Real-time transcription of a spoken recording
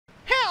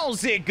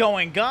How's it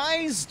going,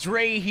 guys?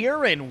 Drae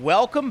here, and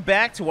welcome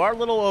back to our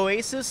little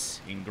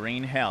oasis in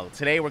Green Hell.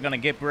 Today, we're going to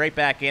get right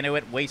back into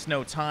it, waste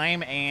no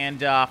time,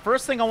 and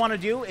first thing I want to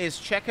do is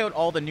check out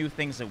all the new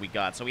things that we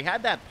got. So we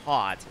had that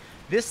pot.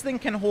 This thing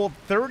can hold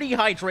 30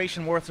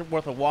 hydration worth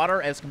of water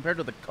as compared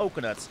to the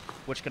coconuts,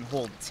 which can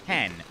hold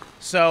 10.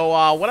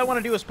 So what I want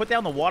to do is put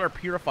down the water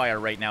purifier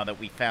right now that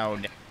we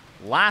found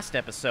last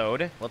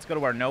episode. Let's go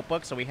to our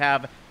notebook. So we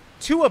have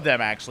two of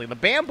them, actually. The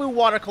bamboo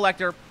water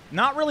collector,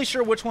 not really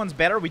sure which one's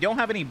better. We don't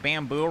have any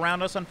bamboo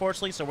around us,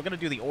 unfortunately, so we're going to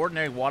do the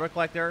ordinary water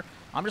collector.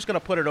 I'm just going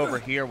to put it over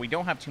here. We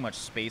don't have too much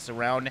space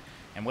around.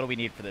 And what do we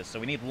need for this?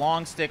 So we need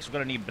long sticks. We're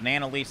going to need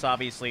banana leaves,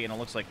 obviously, and it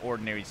looks like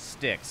ordinary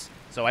sticks.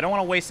 So I don't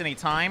want to waste any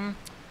time.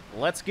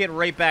 Let's get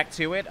right back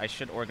to it. I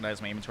should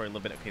organize my inventory a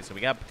little bit. Okay, so we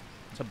got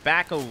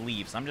tobacco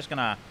leaves. I'm just going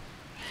to...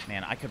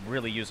 Man, I could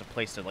really use a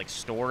place to, like,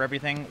 store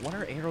everything. What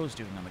are arrows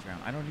doing on the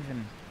ground? I don't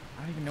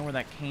even know where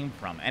that came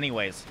from.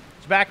 Anyways,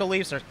 tobacco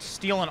leaves are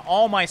stealing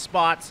all my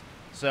spots,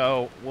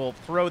 so we'll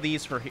throw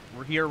these for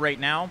here right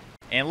now.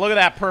 And look at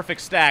that perfect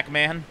stack,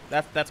 man.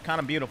 That's kind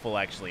of beautiful,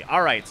 actually.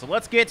 All right, so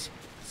let's get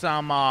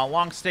some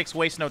long sticks.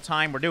 Waste no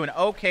time. We're doing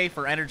okay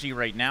for energy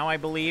right now, I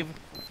believe.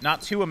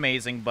 Not too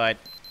amazing, but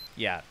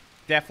yeah,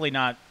 definitely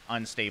not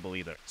unstable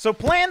either. So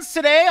plans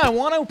today, I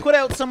want to put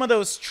out some of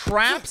those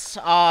traps.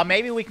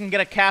 Maybe we can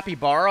get a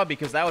capybara,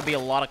 because that would be a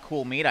lot of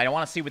cool meat. I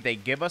want to see what they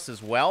give us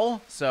as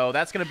well. So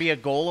that's going to be a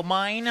goal of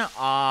mine.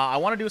 I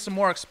want to do some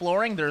more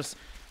exploring. There's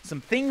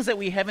some things that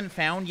we haven't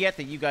found yet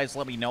that you guys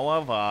let me know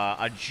of.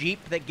 A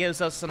jeep that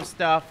gives us some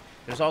stuff.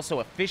 There's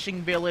also a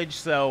fishing village.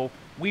 So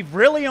we've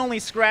really only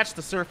scratched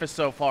the surface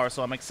so far.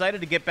 So I'm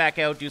excited to get back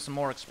out, do some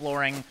more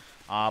exploring.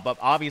 But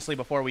obviously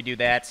before we do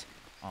that...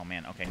 Oh,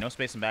 man. Okay, no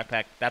space in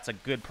backpack. That's a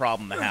good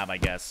problem to have, I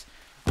guess.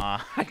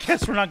 I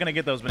guess we're not going to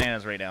get those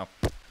bananas right now.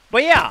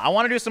 But yeah, I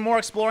want to do some more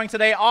exploring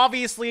today.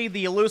 Obviously,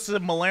 the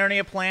elusive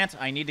Malarnia plant,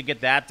 I need to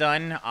get that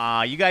done.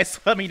 You guys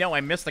let me know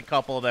I missed a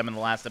couple of them in the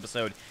last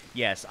episode.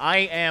 Yes, I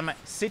am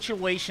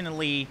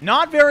situationally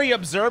not very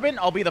observant.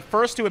 I'll be the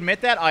first to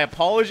admit that. I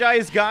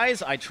apologize,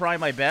 guys. I try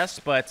my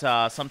best, but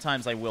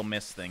sometimes I will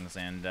miss things,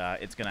 and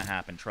it's going to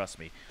happen. Trust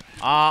me.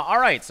 All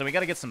right, so we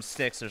got to get some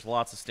sticks. There's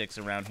lots of sticks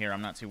around here.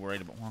 I'm not too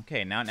worried about...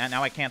 Okay, now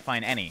I can't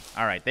find any.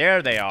 All right,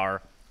 there they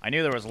are. I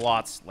knew there was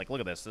lots. Like, look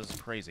at this. This is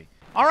crazy.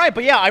 All right,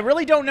 but yeah, I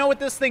really don't know what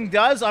this thing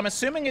does. I'm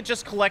assuming it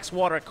just collects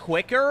water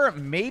quicker.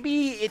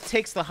 Maybe it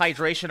takes the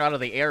hydration out of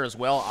the air as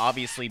well.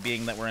 Obviously,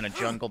 being that we're in a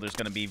jungle, there's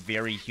going to be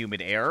very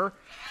humid air.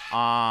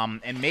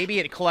 And maybe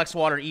it collects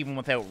water even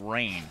without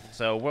rain.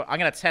 So I'm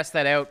going to test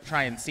that out,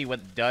 try and see what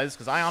it does,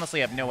 because I honestly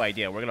have no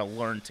idea. We're going to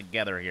learn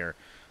together here.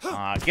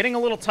 Getting a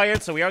little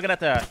tired, so we are going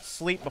to have to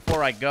sleep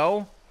before I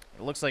go.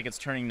 It looks like it's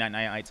turning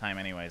night time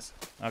anyways.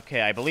 Okay,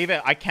 I believe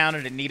I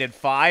counted it needed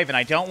 5, and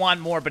I don't want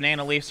more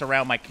banana leaves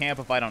around my camp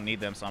if I don't need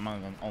them, so I'm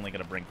only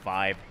going to bring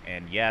 5.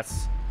 And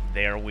yes,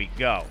 there we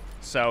go.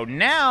 So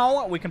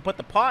now we can put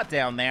the pot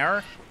down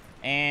there,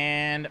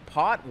 and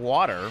pot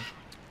water.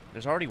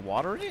 There's already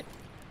water in it?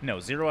 No,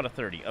 0 out of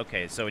 30.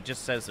 Okay, so it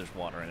just says there's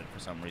water in it for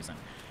some reason.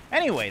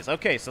 Anyways,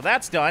 okay, so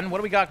that's done. What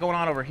do we got going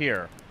on over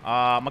here?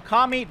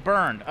 Macaw meat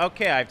burned.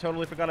 Okay, I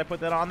totally forgot I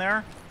put that on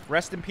there.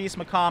 Rest in peace,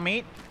 macaw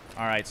meat.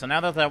 All right, so now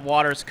that that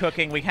water's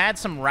cooking, we had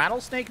some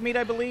rattlesnake meat,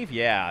 I believe.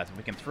 Yeah,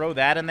 we can throw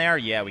that in there.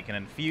 Yeah, we can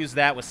infuse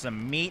that with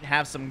some meat,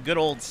 have some good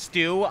old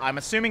stew. I'm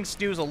assuming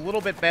stew's a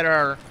little bit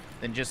better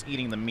than just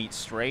eating the meat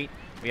straight.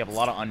 We have a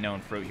lot of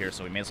unknown fruit here,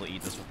 so we may as well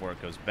eat this before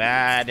it goes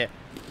bad.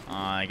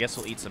 I guess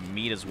we'll eat some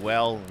meat as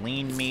well,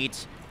 lean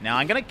meat. Now,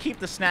 I'm going to keep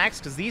the snacks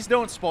because these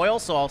don't spoil,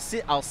 so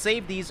I'll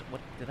save these. What,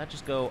 did that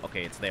just go?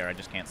 Okay, it's there. I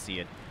just can't see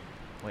it.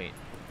 Wait.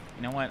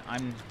 You know what?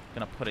 I'm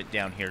going to put it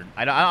down here.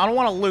 I don't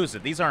want to lose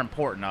it. These are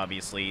important,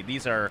 obviously.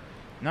 These are...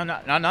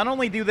 Not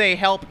only do they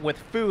help with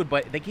food,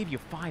 but they give you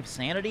 5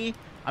 sanity.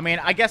 I mean,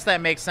 I guess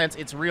that makes sense.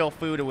 It's real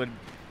food. It would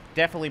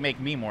definitely make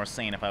me more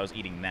sane if I was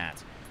eating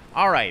that.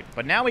 All right,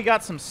 but now we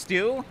got some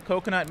stew,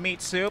 coconut meat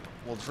soup.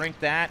 We'll drink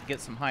that, get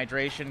some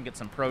hydration, get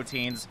some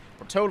proteins.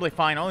 We're totally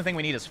fine. Only thing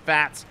we need is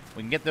fats.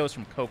 We can get those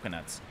from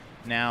coconuts.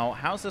 Now,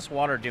 how's this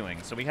water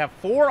doing? So we have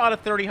 4 out of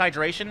 30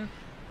 hydration.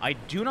 I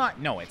do not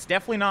know. It's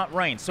definitely not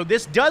rain. So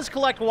this does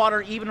collect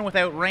water even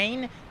without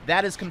rain.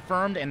 That is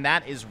confirmed, and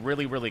that is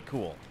really, really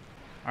cool.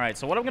 All right,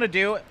 so what I'm going to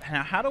do,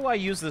 now how do I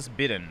use this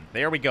bidon?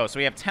 There we go. So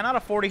we have 10 out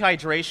of 40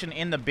 hydration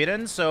in the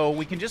bidon, so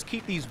we can just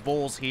keep these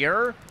bowls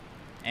here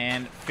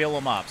and fill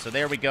them up. So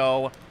there we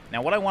go.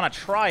 Now what I want to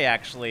try,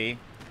 actually,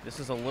 this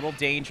is a little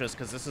dangerous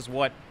because this is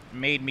what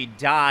made me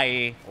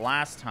die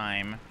last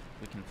time.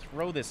 We can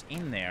throw this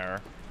in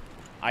there.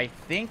 I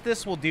think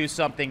this will do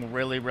something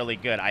really, really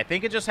good. I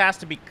think it just has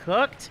to be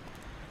cooked.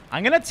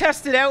 I'm going to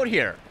test it out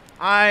here.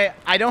 I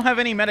don't have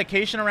any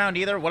medication around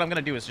either. What I'm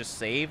going to do is just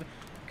save.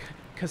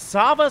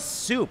 Cassava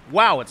soup.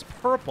 Wow, it's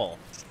purple.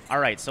 All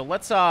right, so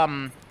let's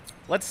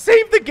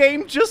save the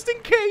game just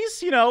in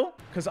case, you know,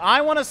 because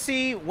I want to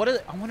see what is.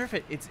 I wonder if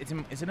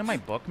is it in my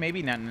book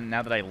maybe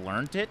now that I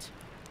learned it.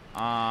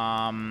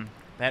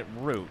 that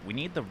root. We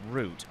need the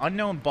root.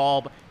 Unknown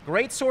bulb.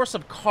 Great source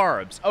of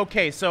carbs.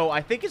 Okay, so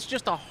I think it's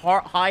just a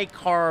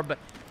high-carb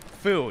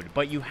food,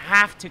 but you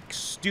have to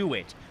stew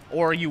it,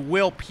 or you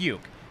will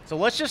puke. So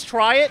let's just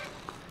try it.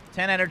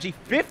 10 energy,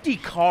 50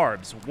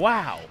 carbs.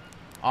 Wow.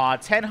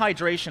 10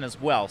 hydration as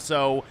well.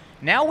 So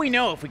now we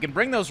know if we can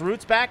bring those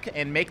roots back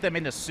and make them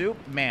into soup,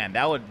 man,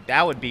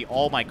 that would be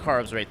all my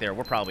carbs right there.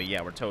 We're probably,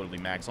 yeah, we're totally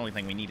max. The only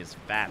thing we need is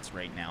fats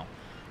right now.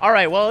 All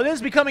right, well, it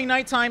is becoming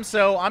nighttime,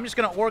 so I'm just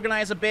going to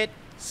organize a bit,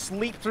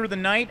 sleep through the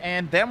night,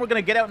 and then we're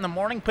going to get out in the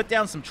morning, put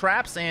down some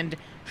traps, and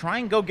try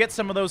and go get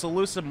some of those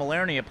elusive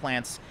Malernia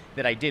plants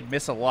that I did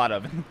miss a lot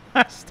of in the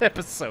last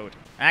episode.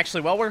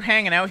 Actually, while we're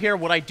hanging out here,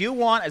 what I do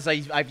want is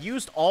I've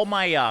used all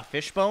my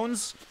fish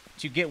bones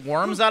to get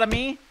worms out of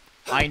me.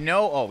 I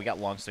know... Oh, we got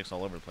long sticks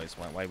all over the place.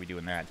 Why are we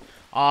doing that?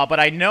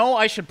 But I know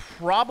I should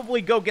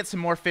probably go get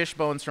some more fish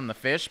bones from the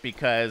fish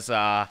because...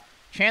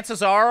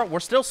 chances are, we're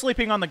still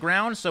sleeping on the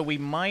ground, so we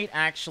might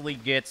actually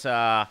get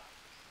some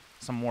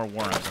more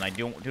worms, and I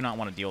do not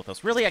want to deal with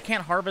those. Really, I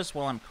can't harvest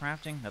while I'm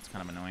crafting? That's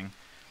kind of annoying.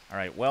 All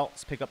right, well,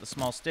 let's pick up the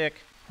small stick,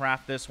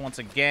 craft this once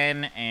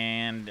again,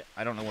 and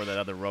I don't know where that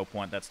other rope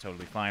went. That's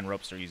totally fine.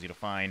 Ropes are easy to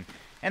find.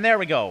 And there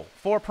we go,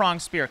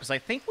 4-pronged spear, because I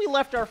think we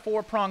left our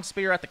 4-pronged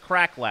spear at the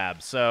crack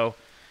lab, so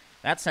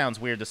that sounds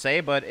weird to say,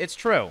 but it's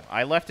true.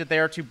 I left it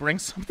there to bring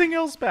something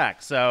else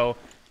back, so...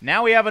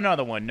 Now we have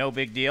another one, no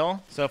big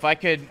deal. So if I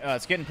could,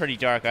 it's getting pretty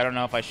dark. I don't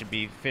know if I should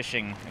be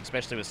fishing,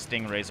 especially with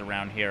stingrays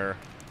around here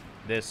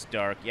this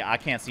dark. Yeah, I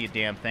can't see a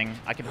damn thing.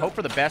 I can hope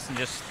for the best and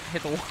just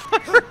hit the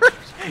water.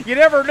 You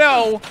never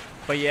know.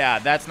 But yeah,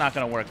 that's not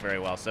going to work very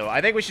well. So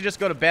I think we should just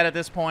go to bed at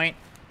this point.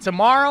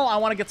 Tomorrow, I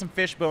want to get some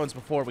fish bones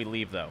before we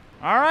leave, though.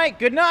 All right,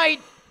 good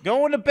night.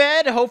 Going to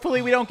bed.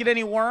 Hopefully we don't get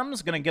any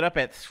worms. Going to get up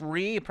at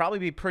 3. Probably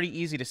be pretty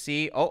easy to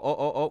see.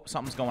 Oh,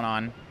 something's going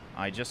on.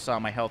 I just saw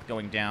my health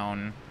going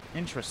down.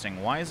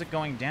 Interesting. Why is it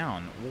going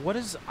down? What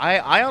is...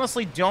 I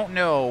honestly don't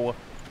know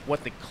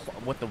what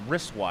the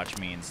wristwatch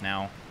means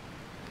now.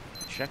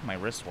 Check my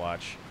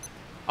wristwatch.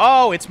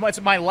 Oh, it's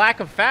my lack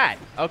of fat.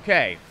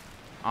 Okay.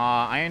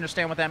 I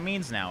understand what that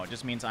means now. It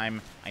just means I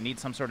need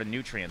some sort of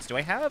nutrients. Do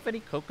I have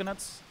any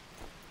coconuts?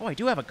 Oh, I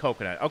do have a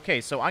coconut.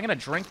 Okay, so I'm going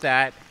to drink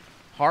that,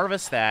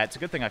 harvest that. It's a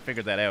good thing I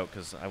figured that out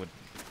because I would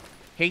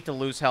hate to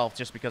lose health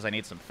just because I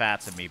need some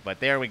fats in me. But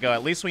there we go.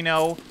 At least we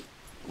know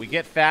we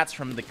get fats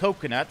from the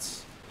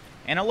coconuts.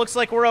 And it looks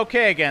like we're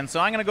okay again,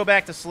 so I'm going to go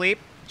back to sleep.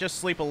 Just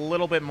sleep a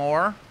little bit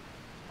more.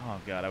 Oh,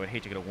 God, I would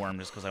hate to get a worm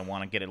just because I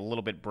want to get it a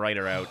little bit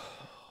brighter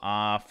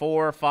out.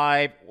 4,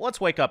 5.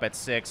 Let's wake up at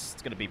 6.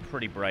 It's going to be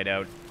pretty bright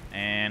out.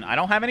 And I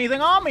don't have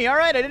anything on me. All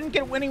right, I didn't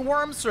get any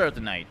worms throughout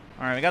the night.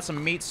 All right, we got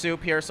some meat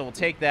soup here, so we'll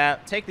take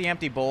that. Take the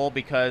empty bowl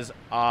because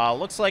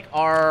looks like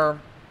our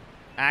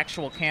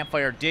actual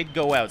campfire did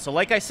go out. So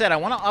like I said, I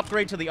want to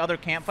upgrade to the other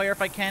campfire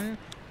if I can.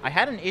 I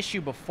had an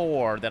issue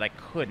before that I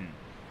couldn't.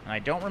 And I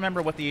don't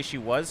remember what the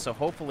issue was, so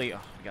hopefully... Oh,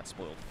 we got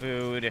spoiled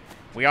food.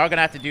 We are going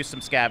to have to do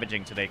some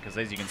scavenging today, because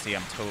as you can see,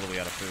 I'm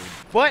totally out of food.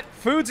 But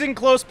food's in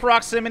close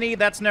proximity.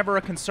 That's never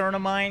a concern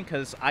of mine,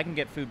 because I can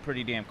get food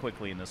pretty damn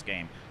quickly in this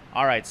game.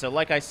 All right, so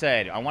like I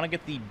said, I want to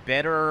get the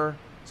better...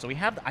 So we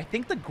have... I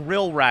think the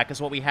grill rack is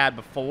what we had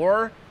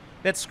before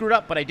that screwed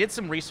up, but I did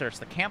some research.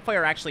 The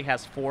campfire actually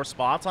has 4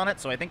 spots on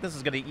it, so I think this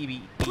is going to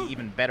be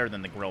even better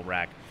than the grill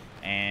rack.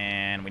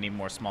 And we need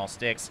more small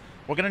sticks.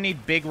 We're going to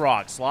need big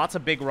rocks. Lots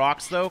of big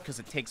rocks, though, because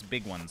it takes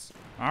big ones.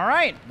 All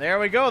right, there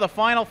we go. The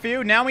final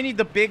few. Now we need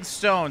the big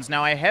stones.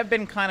 Now, I have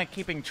been kind of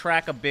keeping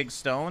track of big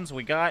stones.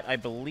 We got, I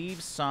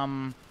believe,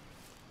 some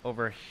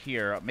over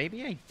here.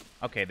 Maybe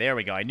okay, there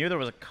we go. I knew there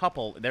was a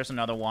couple. There's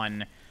another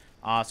one.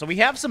 So we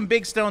have some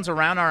big stones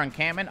around our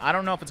encampment. I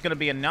don't know if it's going to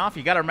be enough.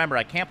 You got to remember,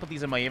 I can't put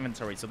these in my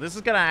inventory. So this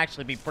is going to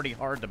actually be pretty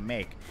hard to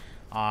make.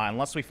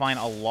 Unless we find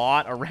a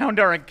lot around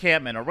our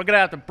encampment, or we're going to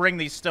have to bring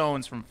these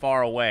stones from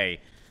far away.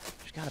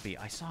 There's got to be...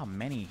 I saw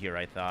many here,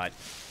 I thought.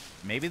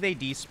 Maybe they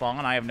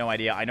despawn. I have no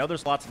idea. I know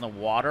there's lots in the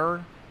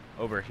water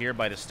over here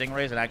by the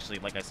stingrays, and actually,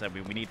 like I said,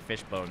 we need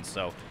fish bones,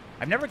 so...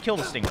 I've never killed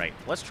a stingray.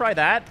 Let's try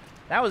that.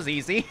 That was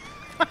easy.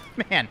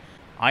 Man,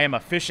 I am a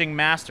fishing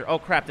master. Oh,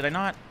 crap, did I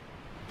not...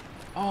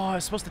 Oh, I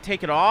was supposed to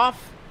take it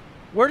off?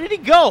 Where did he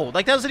go?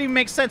 Like, that doesn't even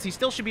make sense. He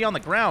still should be on the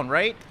ground,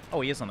 right?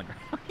 Oh, he is on the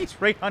ground.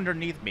 He's right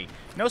underneath me.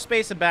 No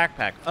space in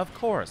backpack. Of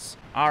course.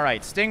 All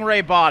right,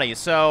 stingray body.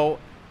 So,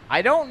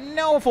 I don't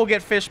know if we'll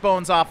get fish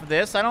bones off of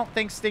this. I don't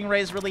think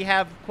stingrays really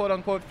have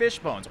quote-unquote fish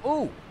bones.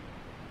 Ooh.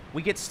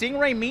 We get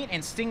stingray meat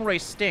and stingray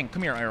sting.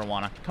 Come here,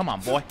 arowana. Come on,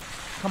 boy.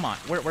 Come on.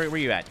 Where are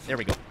you at? There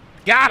we go.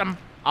 Got him.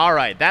 All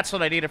right, that's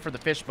what I needed for the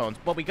fish bones.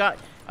 But we got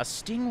a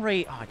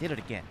stingray... Oh, I did it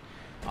again.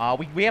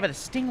 We have a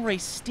stingray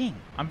sting.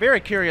 I'm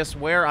very curious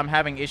where I'm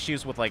having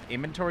issues with, like,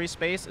 inventory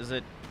space.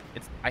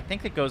 I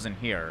think it goes in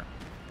here.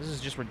 This is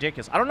just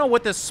ridiculous. I don't know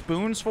what this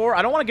spoon's for.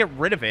 I don't want to get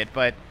rid of it,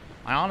 but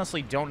I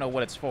honestly don't know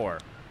what it's for.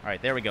 All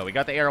right, there we go. We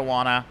got the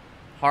arowana.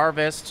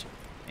 Harvest.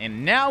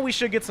 And now we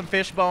should get some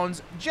fish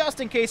bones,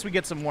 just in case we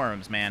get some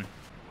worms, man.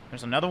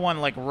 There's another one,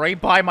 like, right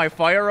by my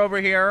fire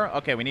over here.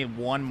 Okay, we need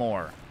one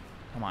more.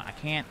 Come on, I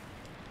can't...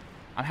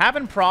 I'm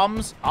having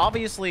problems.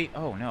 Obviously...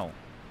 Oh, no.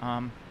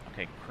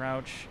 Okay,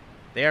 crouch.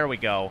 There we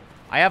go.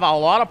 I have a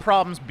lot of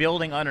problems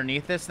building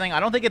underneath this thing. I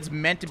don't think it's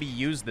meant to be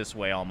used this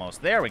way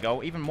almost. There we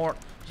go. Even more.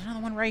 There's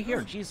another one right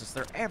here. Jesus,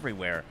 they're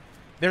everywhere.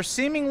 They're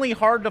seemingly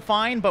hard to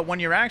find, but when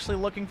you're actually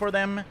looking for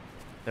them,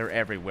 they're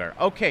everywhere.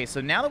 Okay,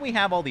 so now that we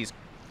have all these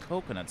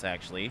coconuts,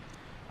 actually,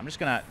 I'm just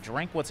going to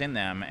drink what's in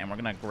them, and we're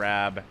going to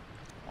grab...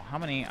 Well, how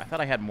many? I thought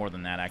I had more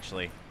than that,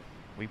 actually.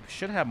 We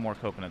should have more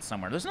coconuts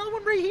somewhere. There's another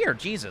one right here.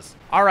 Jesus.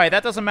 All right,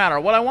 that doesn't matter.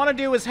 What I want to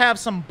do is have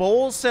some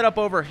bowls set up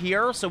over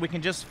here so we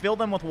can just fill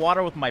them with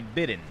water with my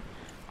bidon.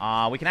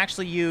 We can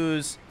actually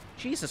use...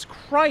 Jesus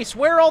Christ,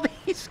 where are all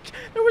these?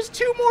 There was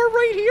 2 more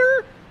right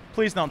here.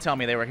 Please don't tell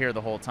me they were here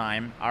the whole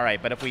time. All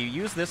right, but if we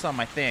use this on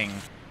my thing,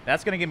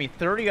 that's going to give me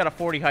 30 out of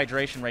 40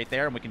 hydration right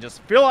there, and we can just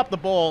fill up the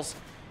bowls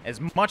as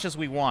much as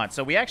we want.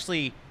 So we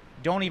actually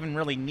don't even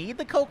really need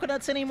the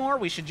coconuts anymore.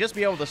 We should just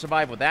be able to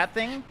survive with that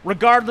thing.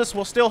 Regardless,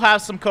 we'll still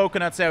have some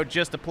coconuts out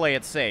just to play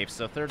it safe.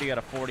 So 30 out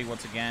of 40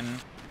 once again.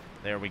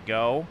 There we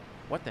go.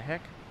 What the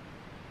heck?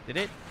 Did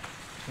it?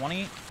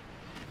 20?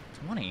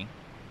 20?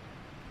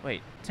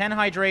 Wait, 10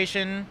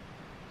 hydration.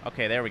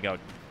 Okay, there we go.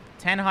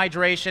 10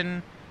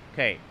 hydration.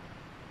 Okay.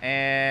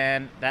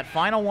 And that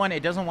final one,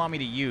 it doesn't want me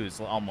to use,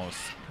 almost.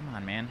 Come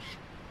on, man.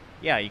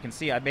 Yeah, you can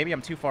see, maybe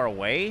I'm too far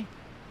away.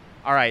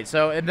 All right,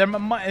 so it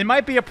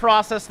might be a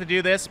process to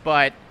do this,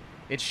 but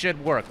it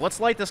should work. Let's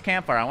light this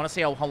campfire. I want to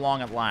see how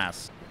long it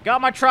lasts. Got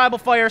my tribal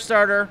fire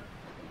starter.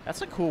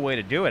 That's a cool way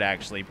to do it,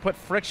 actually. Put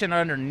friction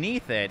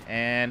underneath it,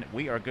 and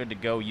we are good to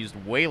go. Used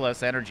way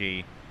less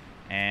energy.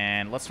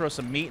 And let's throw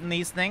some meat in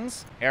these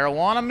things.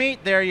 Arowana meat,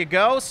 there you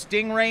go.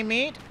 Stingray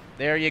meat,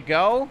 there you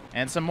go.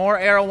 And some more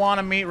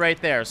arowana meat right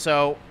there.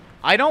 So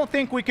I don't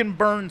think we can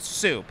burn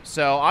soup.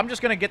 So I'm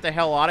just going to get the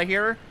hell out of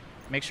here.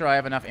 Make sure I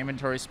have enough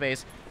inventory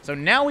space. So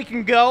now we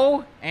can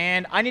go,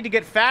 and I need to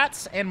get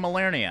fats and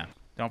Malernia.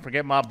 Don't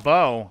forget my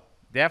bow.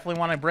 Definitely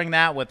want to bring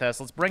that with us.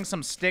 Let's bring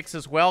some sticks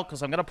as well,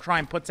 because I'm going to try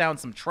and put down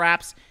some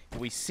traps if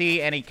we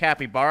see any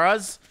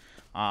capybaras.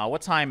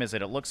 What time is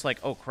it? It looks like...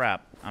 Oh,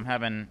 crap. I'm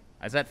having...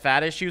 Is that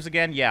fat issues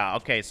again? Yeah,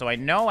 okay. So I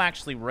know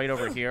actually right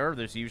over here,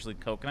 there's usually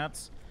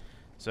coconuts.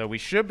 So we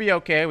should be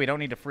okay. We don't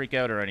need to freak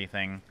out or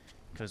anything.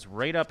 Because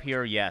right up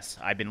here, yes,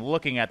 I've been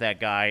looking at that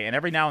guy. And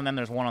every now and then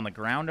there's one on the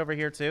ground over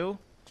here, too.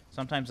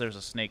 Sometimes there's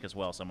a snake as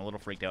well, so I'm a little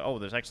freaked out. Oh,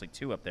 there's actually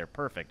 2 up there.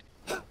 Perfect.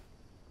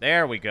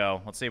 There we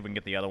go. Let's see if we can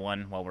get the other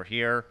one while we're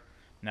here.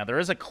 Now, there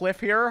is a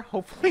cliff here.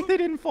 Hopefully they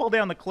didn't fall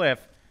down the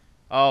cliff.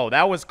 Oh,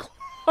 that was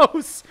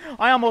close.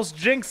 I almost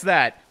jinxed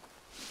that.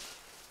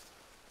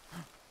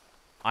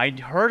 I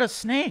heard a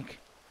snake.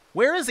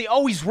 Where is he?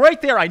 Oh, he's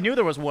right there. I knew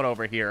there was one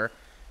over here.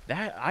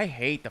 I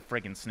hate the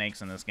friggin'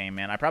 snakes in this game,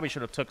 man. I probably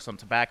should have took some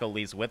tobacco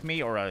leaves with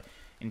me or a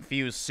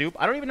infused soup.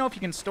 I don't even know if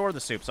you can store the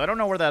soup, so I don't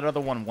know where that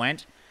other one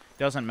went.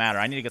 Doesn't matter.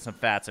 I need to get some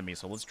fats in me,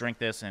 so let's drink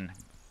this and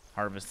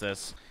harvest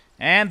this.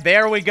 And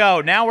there we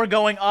go. Now we're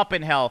going up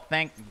in health.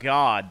 Thank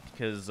God,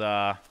 because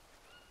I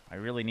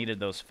really needed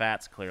those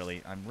fats,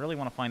 clearly. I really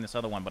want to find this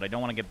other one, but I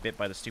don't want to get bit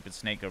by the stupid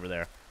snake over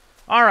there.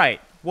 All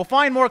right. We'll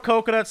find more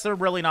coconuts. They're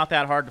really not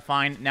that hard to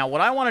find. Now,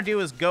 what I want to do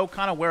is go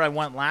kind of where I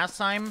went last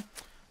time.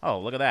 Oh,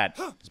 look at that.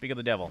 Speak of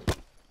the devil.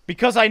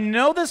 Because I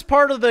know this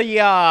part of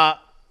the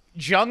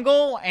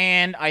jungle,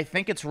 and I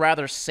think it's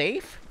rather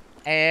safe.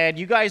 And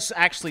you guys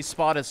actually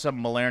spotted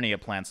some Malernia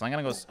plants. So I'm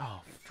going to go...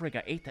 Oh, frig,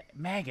 I ate the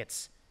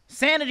maggots.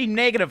 Sanity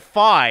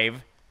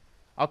 -5.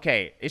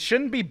 Okay, it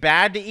shouldn't be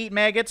bad to eat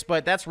maggots,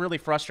 but that's really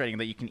frustrating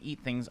that you can eat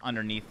things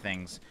underneath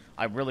things.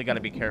 I really got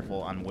to be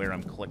careful on where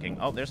I'm clicking.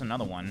 Oh, there's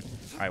another one.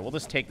 All right, we'll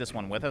just take this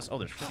one with us. Oh,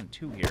 there's freaking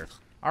 2 here.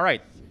 All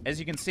right, as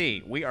you can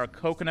see, we are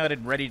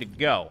coconutted, ready to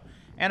go.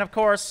 And, of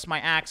course, my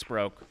axe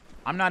broke.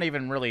 I'm not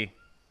even really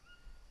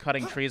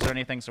cutting trees or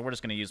anything, so we're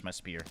just going to use my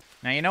spear.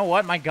 Now, you know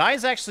what? My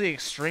guy's actually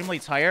extremely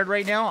tired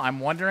right now. I'm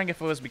wondering if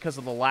it was because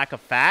of the lack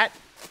of fat.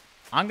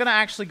 I'm going to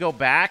actually go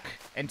back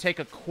and take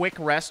a quick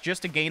rest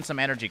just to gain some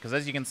energy, because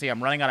as you can see,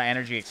 I'm running out of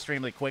energy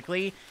extremely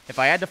quickly. If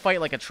I had to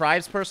fight like a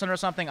tribesperson or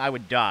something, I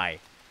would die,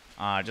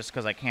 just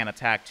because I can't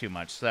attack too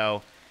much.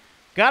 So,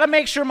 got to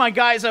make sure my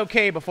guy's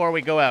okay before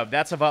we go out.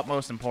 That's of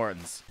utmost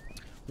importance.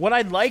 What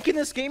I'd like in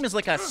this game is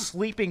like a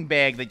sleeping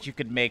bag that you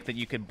could make that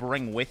you could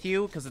bring with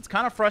you, because it's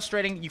kind of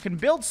frustrating. You can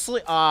build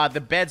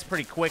the beds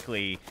pretty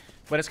quickly,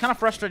 but it's kind of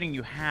frustrating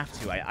you have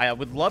to. I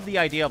would love the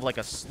idea of like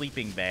a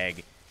sleeping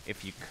bag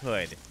if you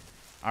could.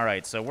 All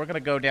right, so we're going to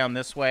go down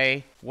this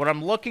way. What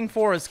I'm looking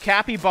for is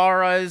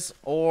capybaras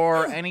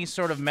or any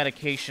sort of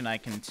medication I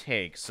can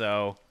take.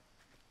 So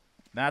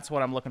that's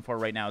what I'm looking for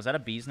right now. Is that a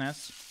bee's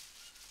nest?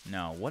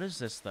 No. What is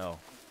this, though?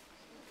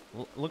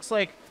 Looks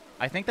like...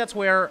 I think that's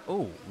where...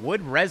 Oh,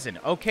 wood resin.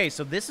 Okay,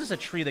 so this is a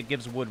tree that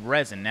gives wood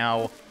resin.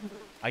 Now,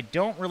 I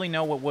don't really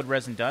know what wood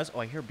resin does. Oh,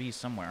 I hear bees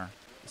somewhere.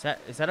 Is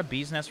that a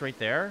bee's nest right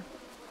there?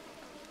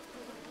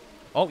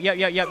 Oh,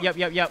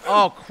 yep.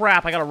 Oh,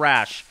 crap, I got a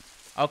rash.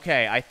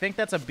 Okay, I think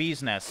that's a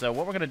bee's nest. So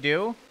what we're going to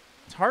do...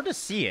 It's hard to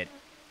see it.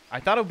 I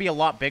thought it would be a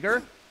lot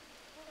bigger.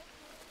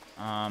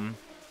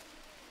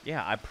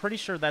 Yeah, I'm pretty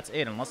sure that's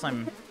it, unless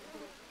I'm...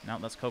 No,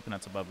 that's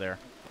coconuts above there.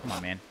 Come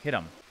on, man. Hit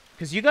him.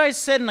 Because you guys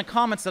said in the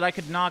comments that I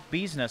could knock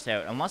Bee's Nest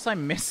out. Unless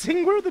I'm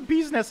missing where the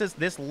Bee's Nest is.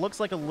 This looks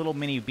like a little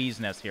mini Bee's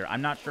Nest here.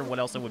 I'm not sure what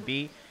else it would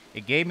be.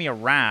 It gave me a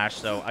rash,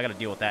 so I gotta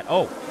deal with that.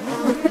 Oh!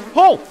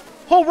 Oh!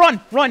 Oh, run!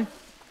 Run!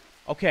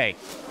 Okay.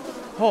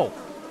 Oh.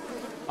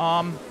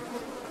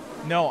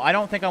 No, I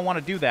don't think I want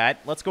to do that.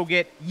 Let's go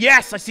get...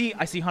 Yes! I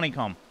see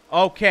honeycomb.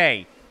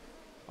 Okay.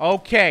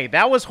 Okay,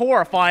 that was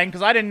horrifying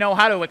because I didn't know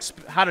how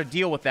to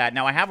deal with that.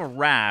 Now, I have a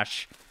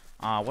rash.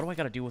 What do I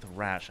got to do with a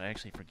rash? I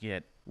actually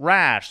forget.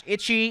 Rash.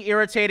 Itchy,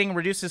 irritating,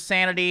 reduces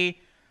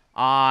sanity.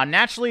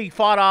 Naturally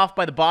fought off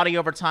by the body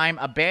over time.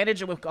 A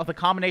bandage of the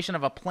combination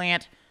of a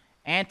plant,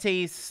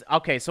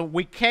 Okay, so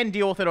we can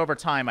deal with it over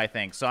time, I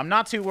think. So I'm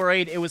not too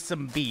worried. It was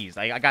some bees.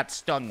 I got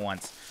stung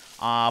once.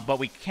 But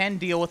we can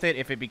deal with it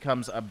if it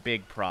becomes a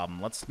big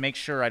problem. Let's make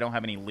sure I don't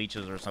have any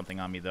leeches or something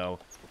on me, though.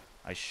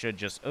 I should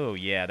just... Oh,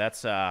 yeah,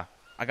 that's... I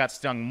got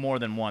stung more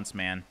than once,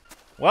 man.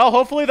 Well,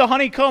 hopefully the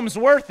honeycomb's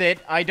worth it.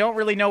 I don't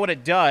really know what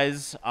it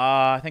does.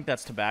 I think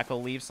that's tobacco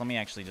leaves. Let me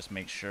actually just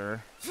make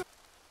sure.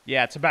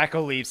 Yeah,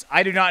 tobacco leaves.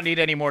 I do not need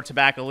any more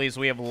tobacco leaves.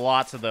 We have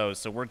lots of those,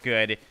 so we're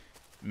good.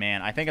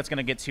 Man, I think it's going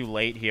to get too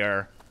late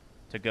here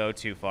to go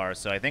too far.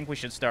 So I think we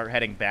should start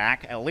heading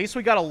back. At least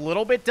we got a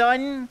little bit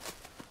done.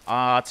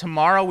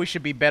 Tomorrow we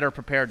should be better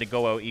prepared to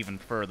go out even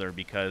further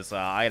because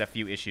I had a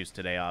few issues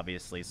today,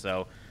 obviously.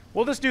 So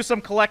we'll just do some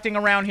collecting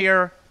around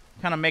here,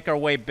 kind of make our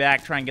way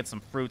back, try and get some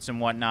fruits and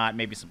whatnot,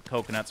 maybe some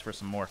coconuts for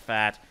some more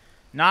fat.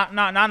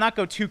 Not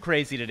go too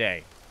crazy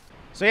today.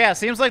 So yeah,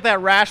 seems like that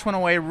rash went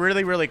away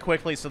really, really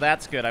quickly, so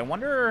that's good. I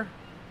wonder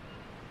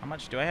how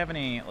much do I have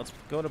any? Let's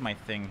go to my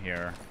thing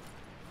here.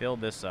 Fill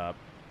this up.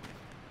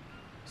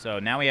 So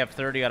now we have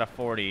 30 out of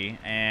 40,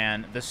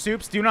 and the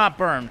soups do not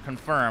burn,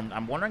 confirmed.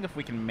 I'm wondering if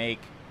we can make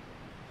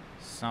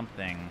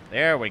something.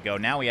 There we go.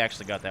 Now we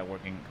actually got that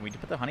working. Can we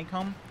put the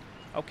honeycomb?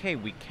 Okay,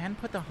 we can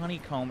put the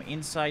honeycomb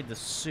inside the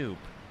soup.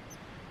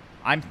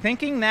 I'm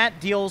thinking that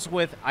deals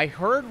with, I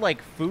heard,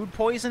 like, food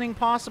poisoning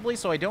possibly,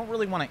 so I don't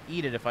really want to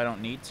eat it if I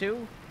don't need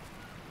to.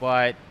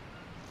 But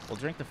we'll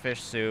drink the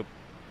fish soup.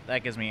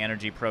 That gives me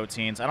energy,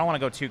 proteins. I don't want to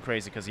go too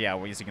crazy because, yeah,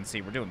 as you can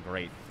see, we're doing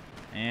great.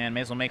 And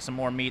may as well make some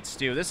more meat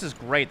stew. This is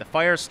great. The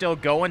fire's still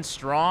going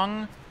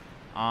strong.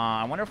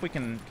 I wonder if we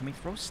can we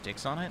throw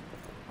sticks on it?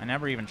 I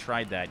never even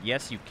tried that.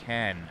 Yes, you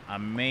can.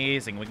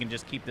 Amazing. We can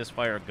just keep this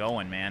fire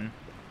going, man.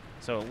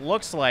 So it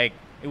looks like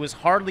it was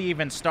hardly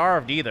even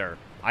starved either.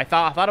 I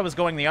thought it was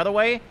going the other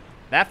way.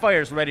 That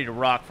fire's ready to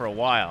rock for a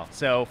while.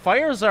 So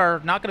fires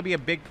are not going to be a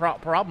big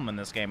problem in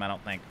this game, I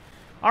don't think.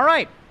 All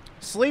right.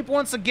 Sleep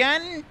once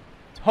again.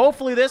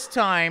 Hopefully this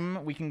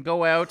time we can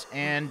go out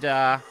and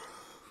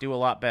do a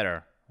lot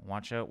better.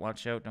 Watch out,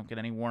 watch out. Don't get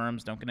any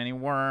worms. Don't get any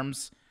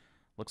worms.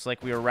 Looks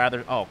like we were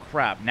rather... Oh,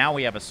 crap. Now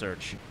we have a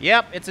search.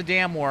 Yep, it's a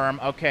damn worm.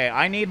 Okay,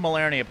 I need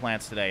Malarnia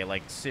plants today.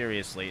 Like,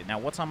 seriously. Now,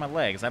 what's on my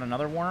leg? Is that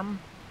another worm?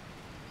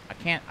 I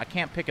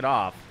can't pick it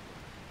off.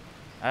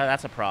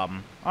 That's a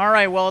problem. All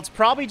right, well, it's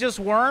probably just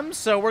worms,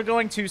 so we're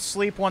going to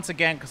sleep once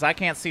again because I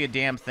can't see a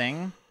damn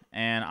thing.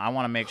 And I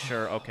want to make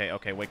sure...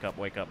 Okay, wake up,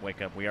 wake up,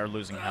 wake up. We are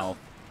losing health.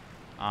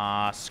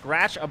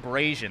 Scratch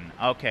abrasion.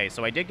 Okay,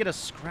 so I did get a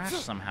scratch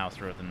somehow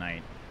throughout the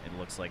night, it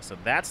looks like. So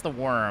that's the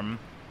worm.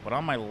 But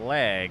on my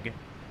leg...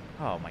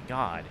 Oh, my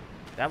God.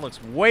 That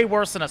looks way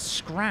worse than a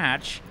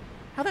scratch.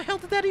 How the hell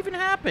did that even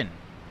happen?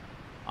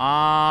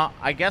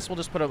 I guess we'll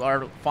just put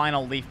our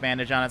final leaf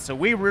bandage on it. So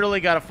we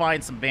really got to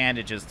find some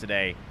bandages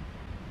today.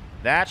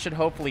 That should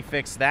hopefully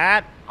fix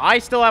that. I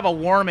still have a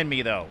worm in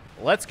me, though.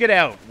 Let's get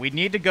out. We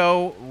need to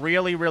go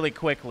really, really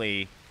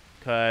quickly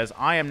because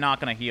I am not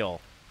going to heal.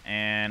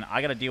 And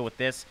I got to deal with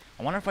this.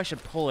 I wonder if I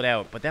should pull it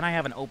out. But then I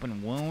have an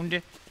open wound.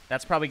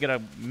 That's probably going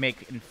to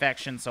make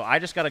infection. So I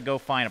just got to go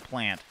find a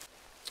plant.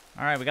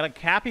 All right, we got a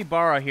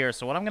capybara here.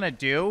 So what I'm going to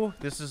do,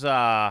 this is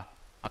a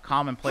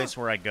common place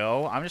where I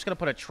go. I'm just going to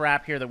put a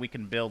trap here that we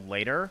can build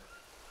later.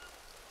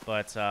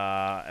 But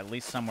at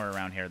least somewhere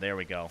around here. There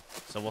we go.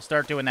 So we'll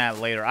start doing that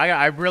later.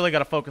 I really got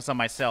to focus on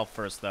myself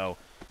first, though.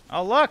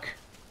 Oh, look.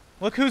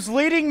 Look who's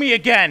leading me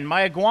again.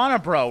 My iguana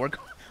bro.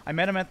 I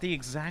met him at the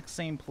exact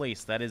same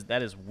place. That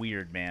is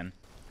weird, man.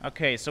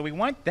 Okay, so we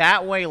went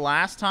that way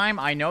last time.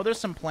 I know there's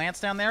some plants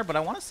down there, but I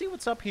want to see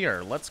what's up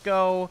here. Let's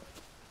go.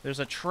 There's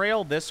a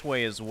trail this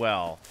way as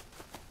well.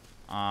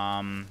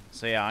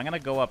 So yeah, I'm going to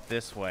go up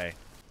this way.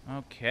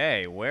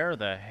 Okay, where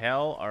the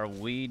hell are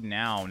we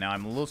now? Now,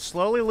 I'm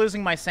slowly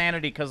losing my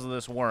sanity because of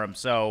this worm.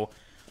 So,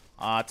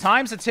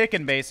 time's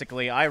a-ticking,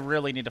 basically. I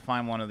really need to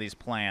find one of these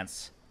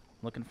plants.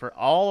 Looking for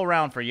all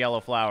around for yellow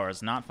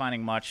flowers. Not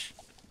finding much.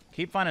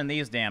 Keep finding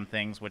these damn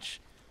things, which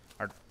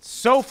are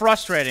so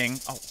frustrating.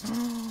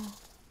 Oh,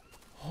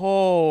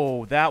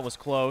 oh, that was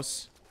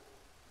close.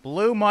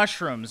 Blue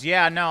mushrooms.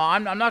 Yeah, no,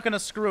 I'm not going to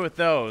screw with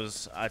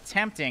those.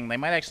 Tempting. They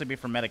might actually be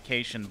for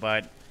medication,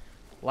 but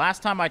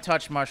last time I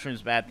touched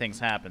mushrooms, bad things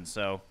happened.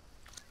 So,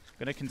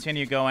 going to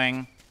continue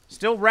going.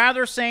 Still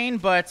rather sane,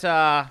 but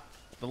the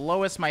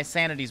lowest my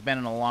sanity's been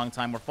in a long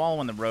time. We're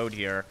following the road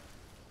here.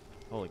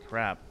 Holy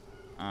crap.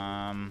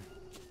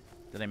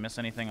 Did I miss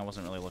anything? I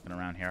wasn't really looking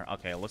around here.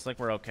 Okay, it looks like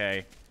we're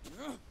okay.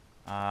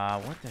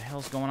 What the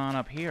hell's going on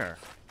up here?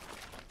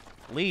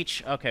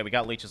 Leech. Okay, we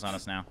got leeches on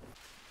us now.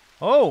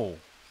 Oh!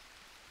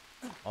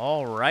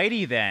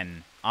 Alrighty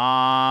then.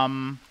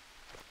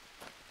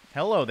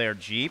 Hello there,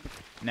 Jeep.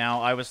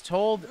 Now, I was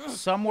told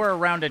somewhere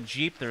around a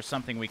Jeep there's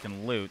something we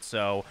can loot,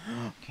 so...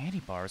 Candy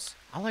bars.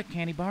 I like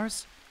candy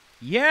bars.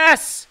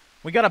 Yes!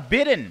 We got a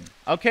bidden.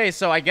 Okay,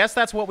 so I guess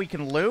that's what we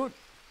can loot.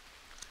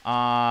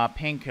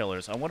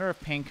 Painkillers. I wonder if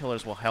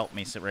painkillers will help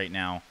me right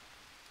now.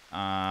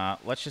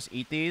 Let's just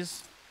eat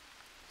these.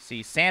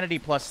 See, sanity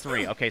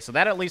 +3. Okay, so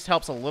that at least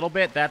helps a little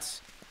bit.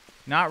 That's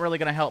not really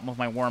going to help with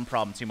my worm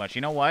problem too much.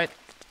 You know what?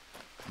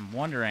 I'm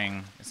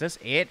wondering, is this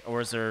it,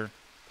 or is there...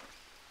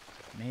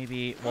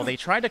 Maybe... Well, they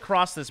tried to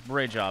cross this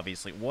bridge,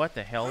 obviously. What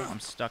the hell? I'm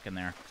stuck in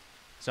there.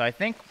 So I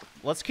think...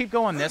 Let's keep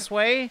going this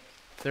way.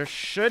 There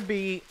should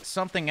be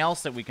something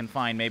else that we can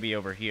find maybe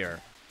over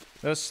here.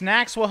 Those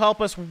snacks will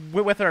help us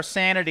with our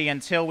sanity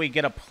until we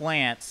get a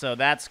plant, so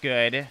that's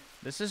good.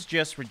 This is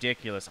just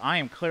ridiculous. I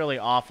am clearly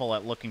awful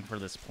at looking for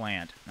this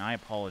plant. Now, I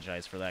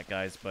apologize for that,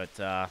 guys, but...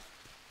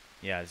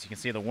 yeah, as you can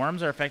see, the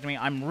worms are affecting me.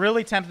 I'm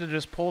really tempted to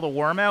just pull the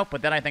worm out,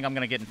 but then I think I'm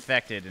going to get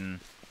infected, and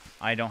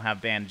I don't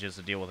have bandages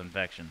to deal with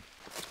infection.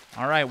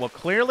 All right, well,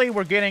 clearly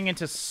we're getting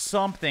into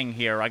something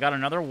here. I got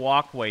another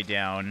walkway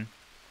down.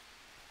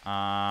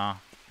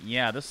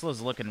 Yeah, this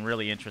is looking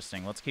really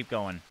interesting. Let's keep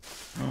going.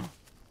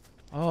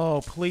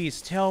 Oh,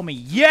 please tell me.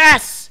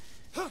 Yes!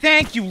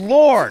 Thank you,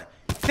 Lord!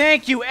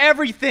 Thank you,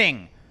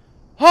 everything!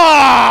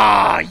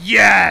 Ah,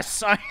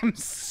 yes! I am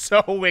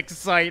so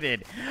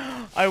excited.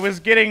 I was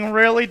getting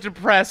really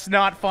depressed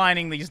not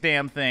finding these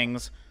damn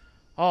things.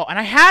 Oh, and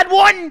I had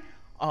one!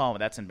 Oh,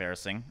 that's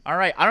embarrassing. All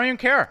right, I don't even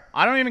care.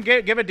 I don't even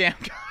give a damn,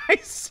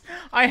 guys.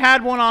 I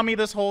had one on me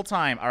this whole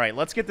time. All right,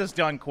 let's get this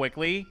done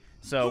quickly.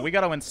 So we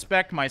got to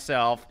inspect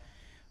myself.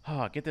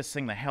 Oh, get this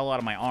thing the hell out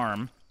of my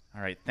arm.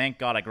 All right, thank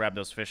God I grabbed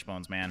those fish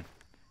bones, man.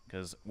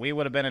 Because we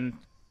would have been in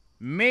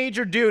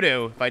major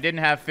doo-doo if I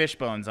didn't have fish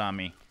bones on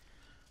me.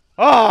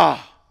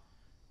 Oh!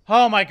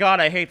 Oh my God,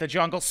 I hate the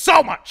jungle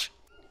so much!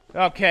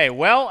 Okay,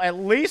 well, at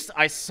least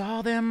I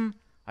saw them.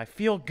 I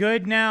feel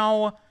good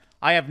now.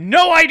 I have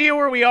no idea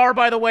where we are,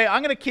 by the way.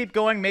 I'm going to keep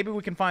going. Maybe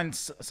we can find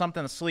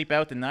something to sleep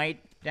out the night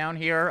down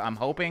here. I'm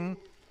hoping.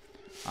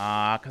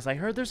 Because I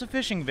heard there's a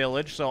fishing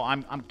village, so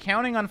I'm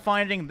counting on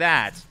finding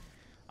that.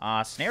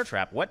 Snare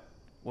trap. What?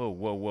 Whoa,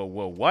 whoa, whoa,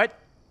 whoa. What?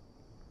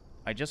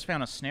 I just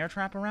found a snare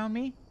trap around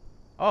me?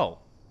 Oh.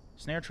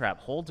 Snare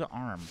trap. Hold to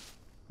arm.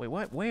 Wait,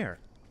 what? Where?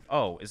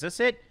 Oh, is this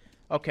it?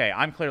 Okay,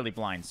 I'm clearly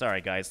blind.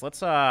 Sorry, guys. Let's,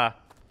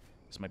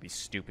 This might be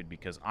stupid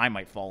because I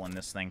might fall in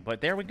this thing.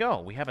 But there we go.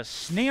 We have a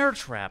snare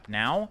trap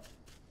now.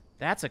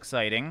 That's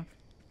exciting.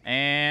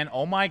 And,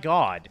 oh my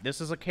God.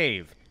 This is a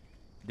cave.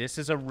 This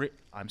is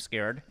I'm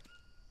scared.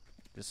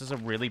 This is a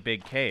really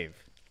big cave.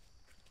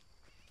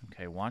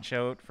 Okay, watch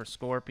out for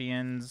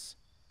scorpions.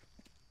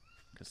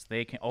 Because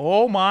they can...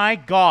 Oh my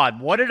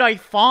God. What did I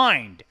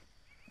find?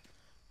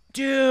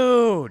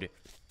 Dude.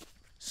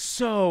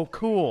 So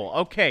cool.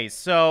 Okay,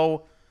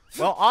 so...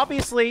 Well,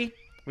 obviously,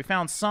 we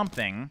found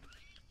something.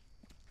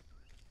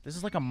 This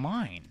is like a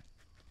mine.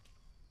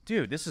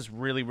 Dude, this is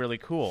really, really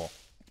cool.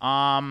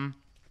 Can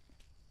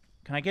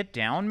I get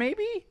down,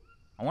 maybe?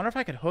 I wonder if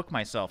I could hook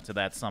myself to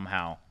that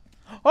somehow.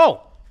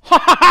 Oh! Ha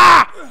ha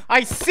ha!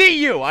 I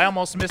see you! I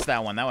almost missed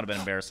that one. That would have been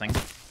embarrassing.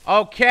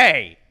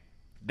 Okay.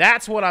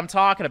 That's what I'm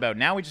talking about.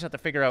 Now we just have to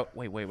figure out...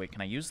 Wait, wait, wait.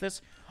 Can I use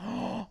this?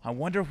 I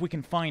wonder if we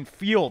can find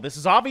fuel. This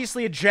is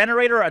obviously a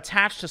generator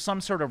attached to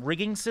some sort of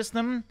rigging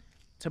system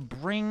to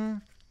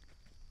bring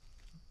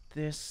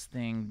this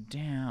thing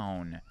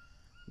down.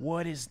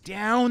 What is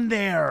down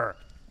there?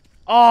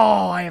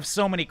 Oh, I have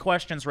so many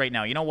questions right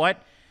now. You know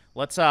what?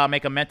 Let's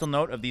make a mental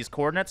note of these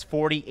coordinates,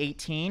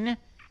 4018.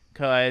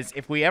 Because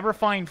if we ever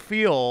find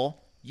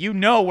fuel, you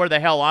know where the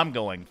hell I'm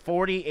going.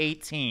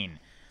 4018.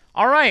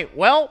 All right,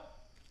 well,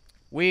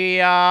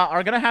 we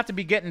are going to have to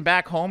be getting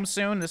back home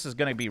soon. This is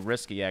going to be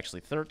risky,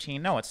 actually.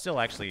 13. No, it's still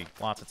actually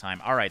lots of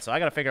time. All right, so I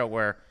got to figure out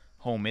where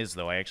home is,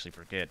 though. I actually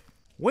forget.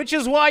 Which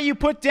is why you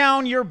put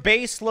down your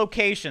base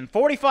location.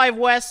 45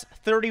 west,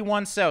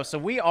 31 south. So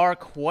we are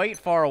quite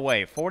far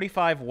away.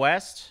 45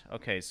 west.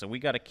 Okay, so we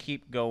got to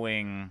keep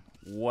going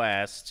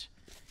west.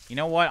 You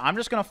know what? I'm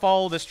just going to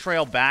follow this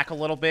trail back a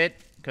little bit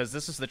because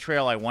this is the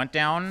trail I went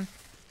down.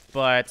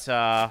 But,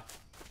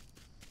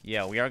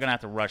 yeah, we are going to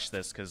have to rush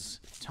this because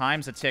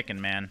time's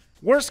a-ticking, man.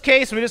 Worst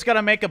case, we just got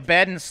to make a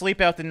bed and sleep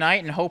out the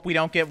night and hope we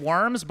don't get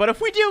worms. But if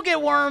we do get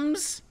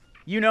worms,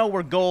 you know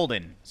we're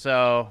golden.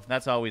 So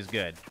that's always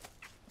good.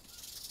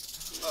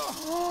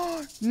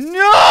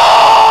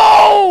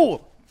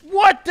 No!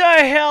 What the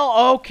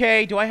hell?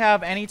 Okay, do I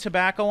have any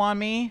tobacco on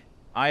me?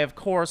 I, of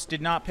course,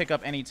 did not pick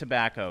up any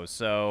tobacco,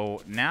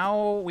 so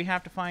now we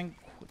have to find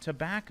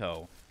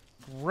tobacco.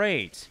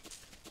 Great.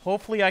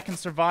 Hopefully I can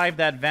survive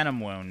that venom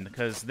wound,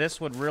 because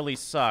this would really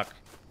suck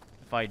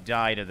if I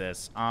die to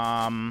this.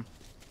 I'm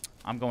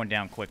going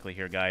down quickly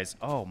here, guys.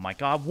 Oh, my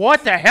God.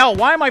 What the hell?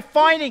 Why am I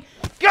finding...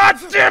 God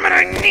damn it,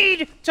 I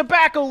need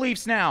tobacco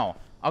leaves now!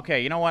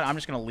 Okay, you know what? I'm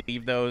just going to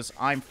leave those.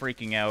 I'm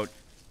freaking out.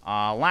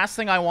 Last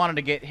thing I wanted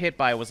to get hit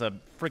by was a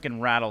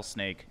freaking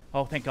rattlesnake.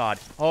 Oh, thank God.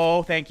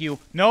 Oh, thank you.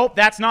 Nope,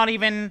 that's not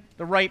even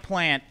the right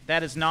plant.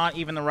 That is not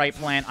even the right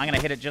plant. I'm going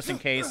to hit it just in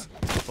case.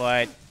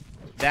 But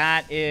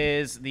that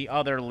is the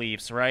other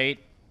leaves, right?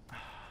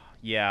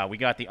 Yeah, we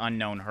got the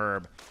unknown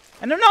herb.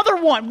 And another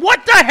one!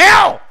 What the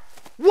hell?!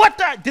 What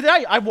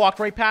the... I walked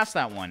right past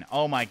that one.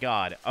 Oh, my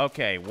God.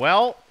 Okay,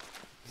 well,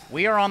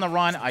 we are on the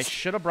run. I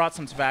should have brought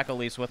some tobacco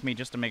leaves with me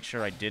just to make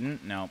sure I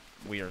didn't. No,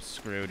 we are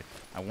screwed.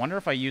 I wonder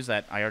if I use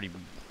that... I already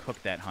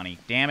cooked that honey.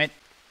 Damn it.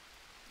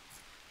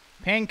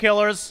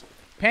 Painkillers.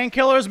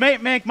 Painkillers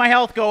make my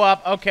health go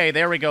up. Okay,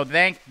 there we go.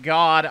 Thank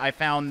God I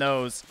found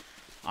those.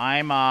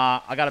 I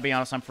gotta be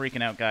honest, I'm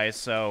freaking out, guys,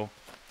 so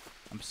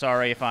I'm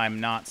sorry if I'm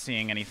not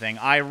seeing anything.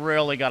 I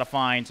really gotta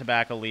find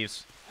tobacco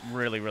leaves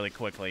really, really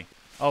quickly.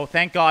 Oh,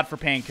 thank God for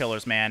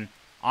painkillers, man.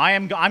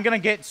 I'm gonna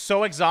get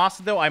so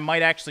exhausted, though, I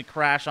might actually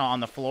crash on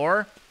the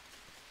floor.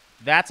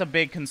 That's a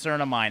big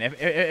concern of mine.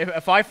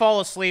 If I fall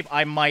asleep,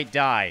 I might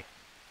die.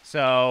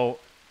 So...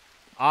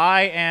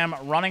 I am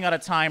running out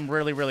of time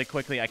really, really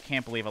quickly. I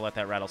can't believe I let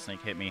that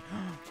rattlesnake hit me.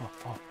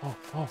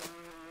 Oh.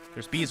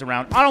 There's bees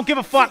around. I don't give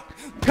a fuck.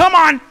 Come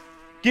on.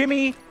 Give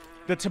me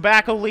the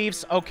tobacco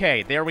leaves.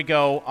 Okay, there we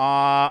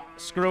go.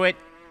 Screw it.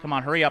 Come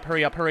on, hurry up,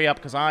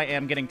 because I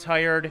am getting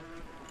tired.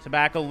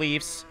 Tobacco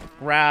leaves.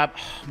 Grab.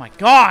 Oh, my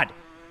God.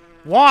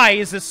 Why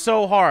is this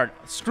so hard?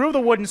 Screw the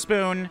wooden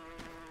spoon.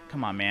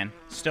 Come on, man.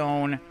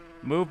 Stone.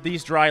 Move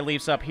these dry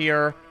leaves up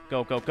here.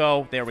 Go, go,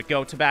 go. There we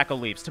go. Tobacco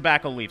leaves.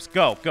 Tobacco leaves.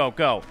 Go, go,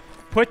 go.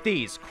 Put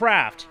these.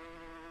 Craft.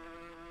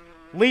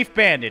 Leaf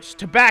bandage.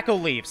 Tobacco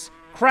leaves.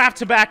 Craft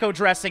tobacco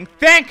dressing.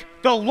 Thank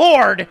the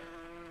Lord!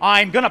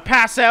 I'm gonna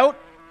pass out.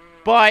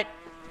 But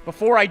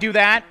before I do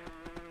that...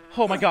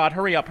 Oh my God.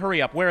 Hurry up.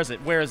 Hurry up. Where is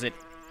it? Where is it?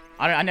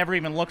 I never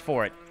even looked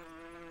for it.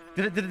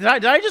 Did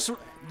I just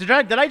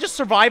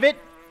survive it?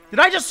 Did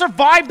I just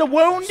survive the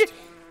wound?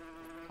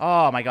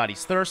 Oh my God.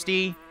 He's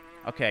thirsty.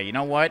 Okay, you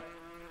know what?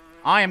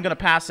 I am going to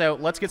pass out.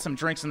 Let's get some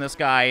drinks in this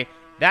guy.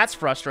 That's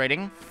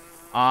frustrating.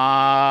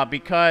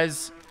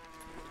 Because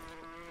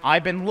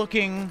I've been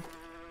looking...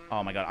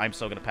 Oh, my God. I'm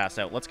so going to pass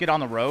out. Let's get on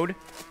the road.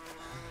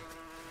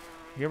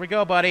 Here we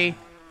go, buddy.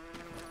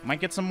 Might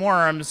get some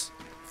worms.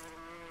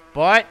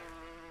 But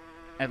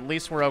at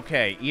least we're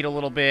okay. Eat a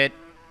little bit.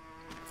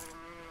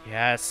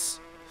 Yes.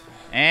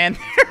 And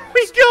there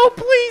we go,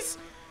 please.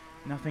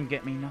 Nothing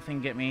get me. Nothing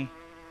get me.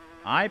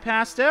 I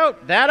passed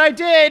out. That I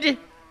did.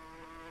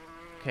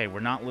 Okay,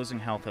 we're not losing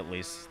health at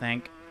least.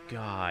 Thank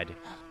God.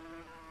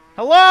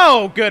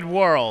 Hello, good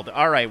world.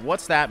 All right,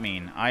 what's that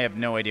mean? I have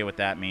no idea what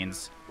that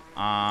means.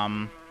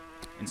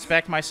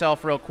 Inspect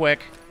myself real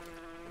quick.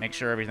 Make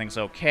sure everything's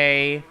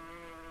okay.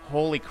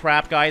 Holy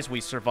crap, guys,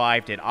 we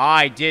survived it.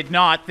 I did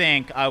not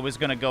think I was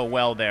going to go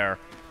well there.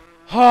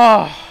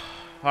 All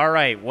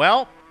right,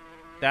 well,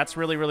 that's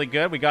really, really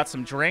good. We got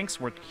some drinks.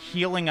 We're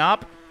healing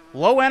up.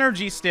 Low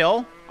energy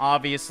still,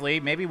 obviously.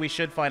 Maybe we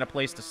should find a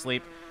place to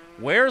sleep.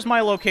 Where's my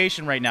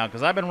location right now?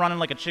 Because I've been running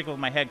like a chicken with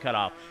my head cut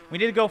off. We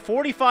need to go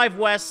 45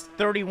 west,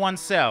 31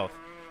 south.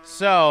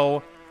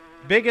 So,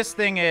 biggest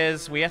thing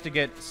is we have to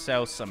get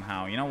south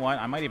somehow. You know what?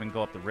 I might even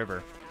go up the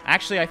river.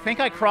 Actually, I think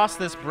I crossed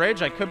this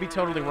bridge. I could be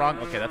totally wrong.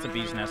 Okay, that's a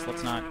bee's nest.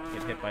 Let's not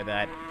get hit by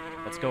that.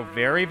 Let's go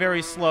very,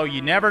 very slow.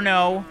 You never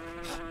know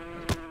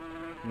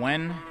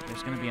when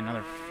there's going to be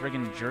another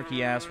friggin'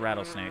 jerky-ass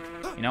rattlesnake.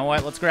 You know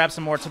what? Let's grab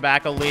some more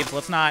tobacco leaves.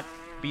 Let's not...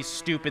 be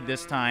stupid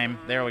this time.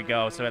 There we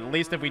go. So at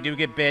least if we do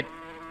get bit,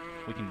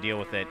 we can deal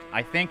with it.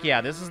 I think, yeah,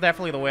 this is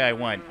definitely the way I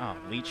went. Oh,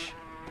 leech.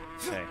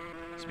 Okay.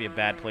 This would be a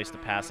bad place to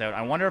pass out.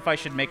 I wonder if I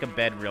should make a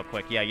bed real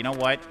quick. Yeah, you know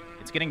what?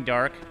 It's getting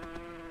dark.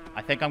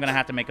 I think I'm going to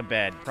have to make a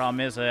bed. Problem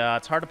is,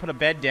 it's hard to put a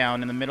bed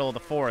down in the middle of the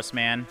forest,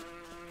 man.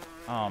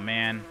 Oh,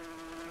 man.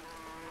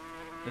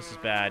 This is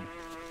bad.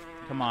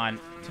 Come on.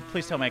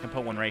 Please tell me I can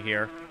put one right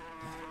here.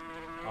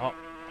 Oh.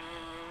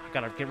 I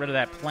got to get rid of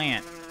that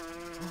plant.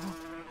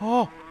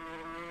 Oh.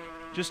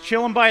 Just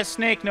chilling by a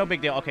snake, no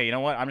big deal. Okay, you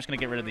know what? I'm just going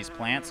to get rid of these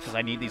plants because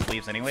I need these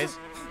leaves anyways.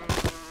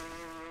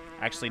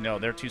 Actually, no,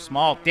 they're too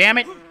small. Damn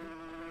it!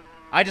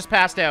 I just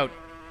passed out.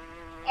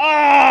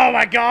 Oh,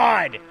 my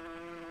God!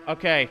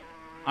 Okay,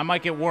 I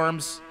might get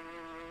worms.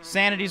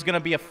 Sanity's going to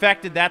be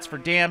affected, that's for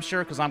damn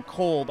sure, because I'm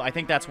cold. I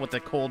think that's what the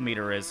cold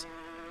meter is.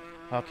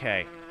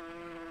 Okay.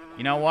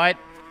 You know what?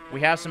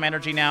 We have some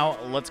energy now.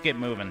 Let's get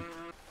moving.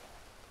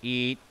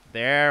 Eat.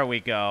 There we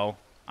go.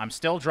 I'm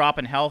still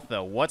dropping health,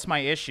 though. What's my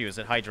issue? Is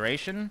it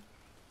hydration?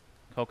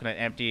 Coconut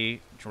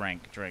empty.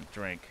 Drink.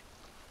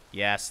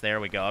 Yes, there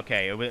we go.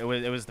 Okay, it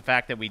was the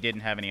fact that we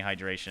didn't have any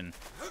hydration.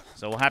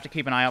 So we'll have to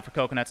keep an eye out for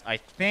coconuts. I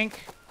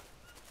think...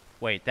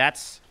 Wait,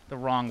 that's the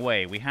wrong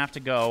way. We have to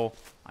go...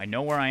 I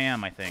know where I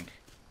am, I think.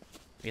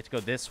 We have to go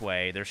this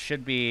way. There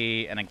should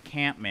be an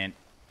encampment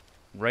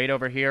right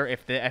over here.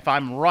 If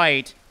I'm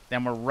right,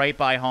 then we're right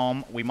by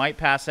home. We might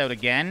pass out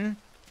again,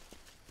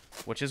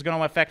 which is going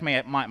to affect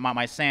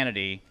my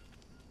sanity.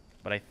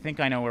 But I think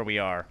I know where we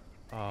are.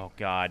 Oh,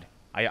 God.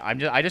 I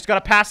just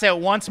got to pass out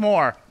once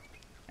more.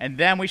 And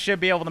then we should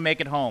be able to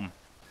make it home.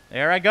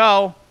 There I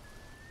go.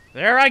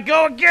 There I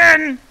go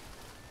again!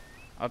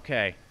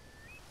 Okay.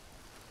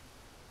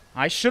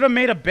 I should have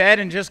made a bed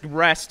and just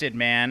rested,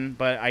 man.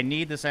 But I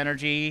need this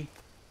energy.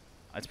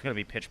 It's gonna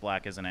be pitch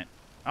black, isn't it?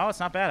 Oh, it's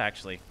not bad,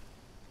 actually.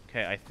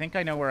 Okay, I think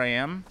I know where I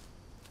am.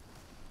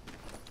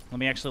 Let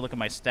me actually look at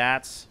my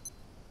stats.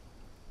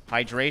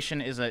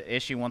 Hydration is an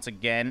issue once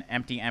again.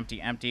 Empty, empty,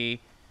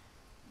 empty.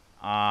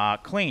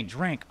 Clean,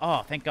 drink.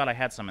 Oh, thank God I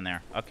had some in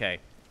there. Okay.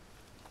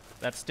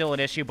 That's still an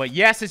issue. But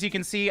yes, as you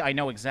can see, I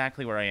know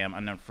exactly where I am.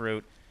 Unknown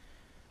fruit.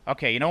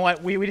 Okay, you know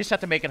what? We just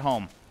have to make it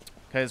home.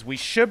 Because we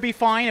should be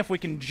fine if we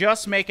can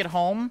just make it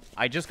home.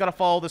 I just got to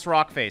follow this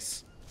rock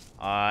face.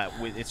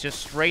 It's just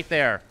straight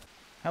there.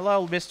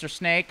 Hello, Mr.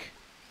 Snake.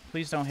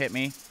 Please don't hit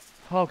me.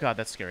 Oh, God,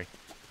 that's scary.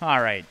 All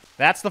right,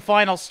 that's the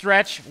final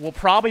stretch. We'll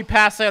probably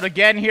pass out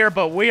again here,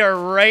 but we are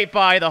right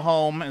by the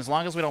home. As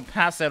long as we don't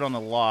pass out on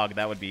the log,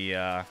 that would be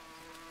a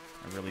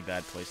really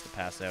bad place to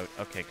pass out.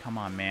 Okay, come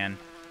on, man.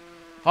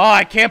 Oh,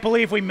 I can't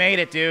believe we made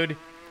it, dude.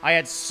 I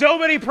had so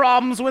many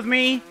problems with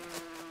me,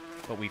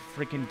 but we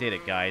freaking did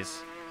it,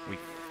 guys. We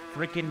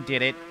freaking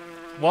did it.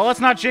 Well,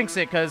 let's not jinx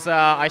it, because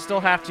I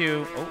still have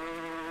to... Oh,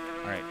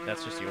 all right,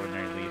 that's just the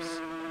ordinary leaves.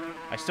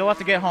 I still have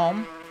to get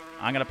home.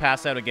 I'm going to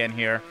pass out again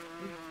here.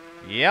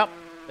 Yep.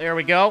 There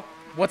we go.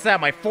 What's that,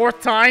 my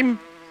 4th time?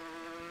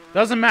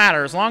 Doesn't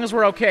matter, as long as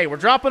we're okay. We're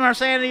dropping our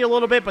sanity a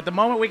little bit, but the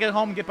moment we get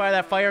home and get by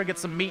that fire, get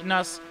some meat in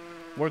us,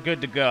 we're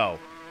good to go.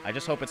 I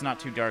just hope it's not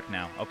too dark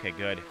now. Okay,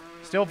 good.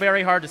 Still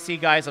very hard to see,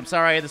 guys. I'm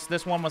sorry,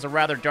 this one was a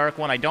rather dark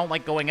one. I don't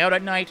like going out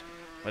at night,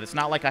 but it's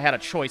not like I had a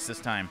choice this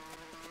time.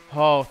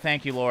 Oh,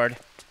 thank you, Lord.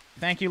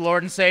 Thank you,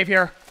 Lord and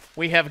Savior.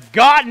 We have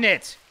gotten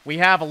it! We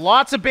have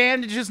lots of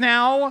bandages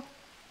now,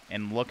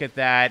 and look at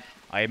that.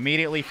 I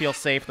immediately feel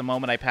safe the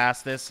moment I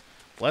pass this.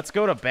 Let's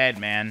go to bed,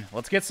 man.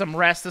 Let's get some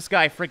rest. This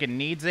guy freaking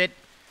needs it.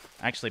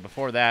 Actually,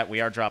 before that,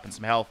 we are dropping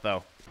some health,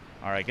 though.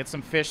 All right, get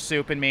some fish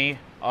soup in me.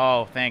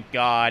 Oh, thank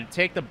God.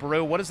 Take the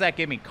brew. What does that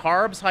give me?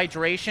 Carbs,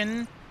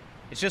 hydration?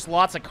 It's just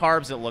lots of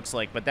carbs, it looks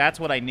like, but that's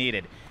what I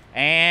needed.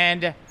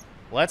 And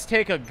let's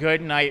take a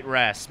good night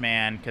rest,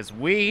 man, because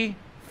we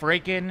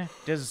freaking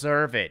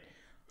deserve it.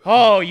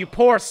 Oh, you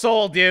poor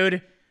soul,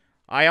 dude.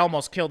 I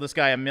almost killed this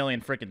guy a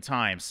million freaking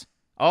times.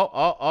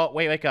 Oh,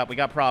 wake up. We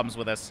got problems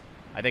with us.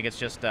 I think it's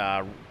just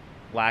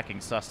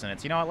lacking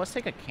sustenance. You know what? Let's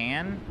take a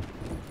can.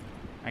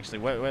 Actually,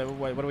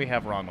 what do we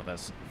have wrong with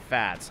us?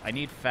 Fats. I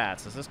need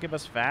fats. Does this give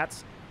us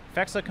fats?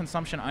 Effects of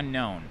consumption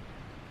unknown.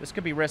 This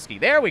could be risky.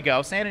 There we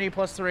go. Sanity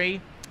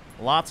 +3.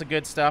 Lots of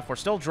good stuff. We're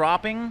still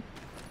dropping.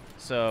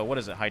 So, what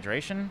is it?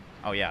 Hydration?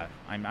 Oh, yeah.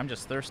 I'm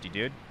just thirsty,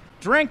 dude.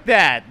 Drink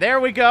that. There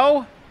we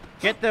go.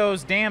 Get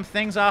those damn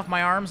things off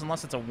my arms,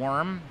 unless it's a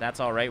worm. That's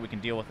all right. We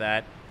can deal with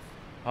that.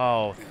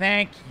 Oh,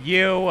 thank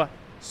you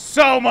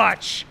so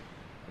much.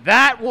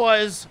 That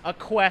was a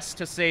quest,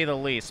 to say the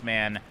least,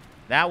 man.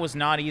 That was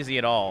not easy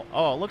at all.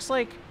 Oh, it looks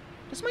like...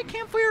 Does my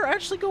campfire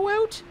actually go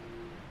out?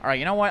 All right,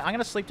 you know what? I'm going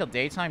to sleep till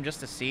daytime just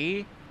to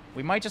see.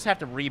 We might just have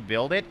to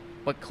rebuild it.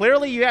 But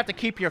clearly, you have to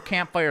keep your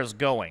campfires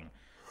going.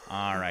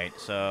 All right,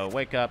 so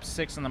wake up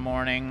 6 in the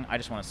morning. I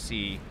just want to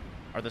see...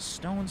 Are the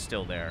stones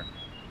still there?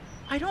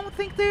 I don't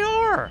think they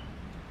are.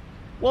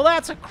 Well,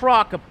 that's a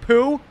crock of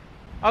poo.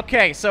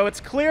 Okay, so it's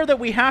clear that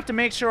we have to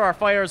make sure our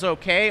fire is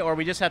okay, or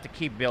we just have to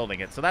keep building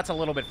it. So that's a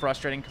little bit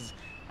frustrating, because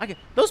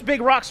those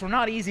big rocks were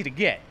not easy to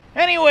get.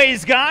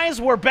 Anyways, guys,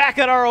 we're back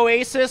at our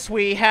oasis.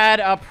 We had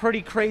a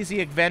pretty crazy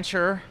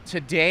adventure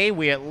today.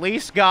 We at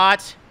least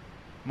got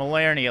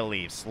malaria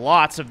leaves.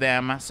 Lots of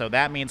them, so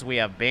that means we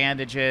have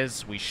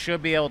bandages. We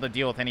should be able to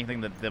deal with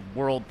anything that the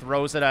world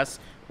throws at us.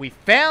 We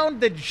found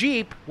the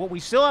Jeep. What we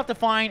still have to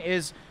find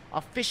is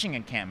a fishing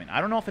encampment.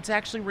 I don't know if it's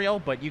actually real,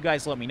 but you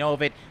guys let me know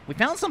of it. We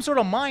found some sort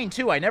of mine,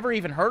 too. I never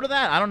even heard of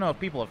that. I don't know if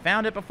people have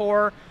found it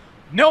before.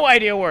 No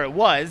idea where it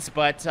was,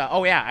 but...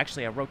 oh, yeah,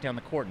 actually, I wrote down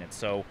the coordinates.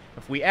 So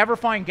if we ever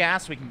find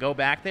gas, we can go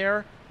back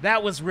there.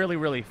 That was really,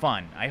 really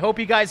fun. I hope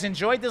you guys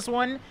enjoyed this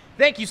one.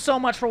 Thank you so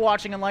much for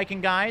watching and liking,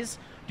 guys.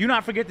 Do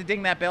not forget to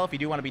ding that bell if you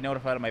do want to be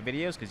notified of my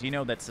videos, because you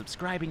know that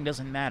subscribing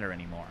doesn't matter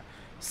anymore.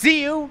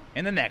 See you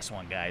in the next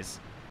one, guys.